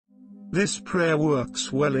This prayer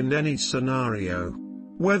works well in any scenario.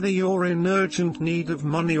 Whether you're in urgent need of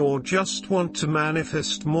money or just want to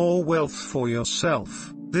manifest more wealth for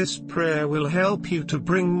yourself, this prayer will help you to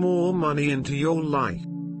bring more money into your life.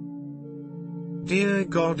 Dear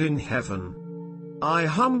God in heaven, I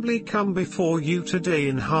humbly come before you today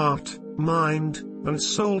in heart, mind, and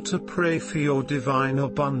soul to pray for your divine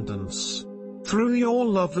abundance. Through your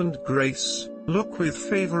love and grace, look with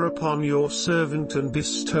favor upon your servant and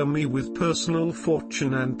bestow me with personal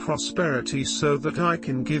fortune and prosperity so that I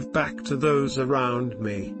can give back to those around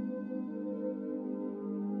me.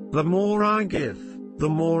 The more I give, the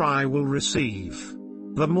more I will receive.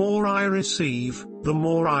 The more I receive, the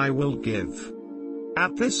more I will give.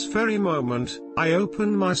 At this very moment, I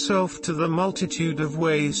open myself to the multitude of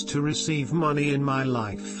ways to receive money in my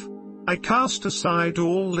life. I cast aside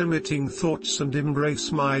all limiting thoughts and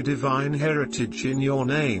embrace my divine heritage in your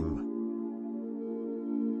name.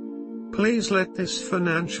 Please let this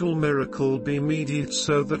financial miracle be immediate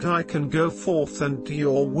so that I can go forth and do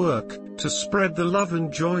your work, to spread the love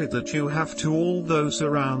and joy that you have to all those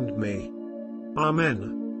around me.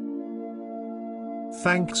 Amen.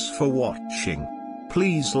 Thanks for watching.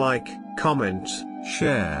 Please like, comment,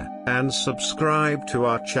 share, and subscribe to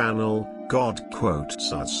our channel. God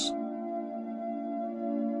quotes us.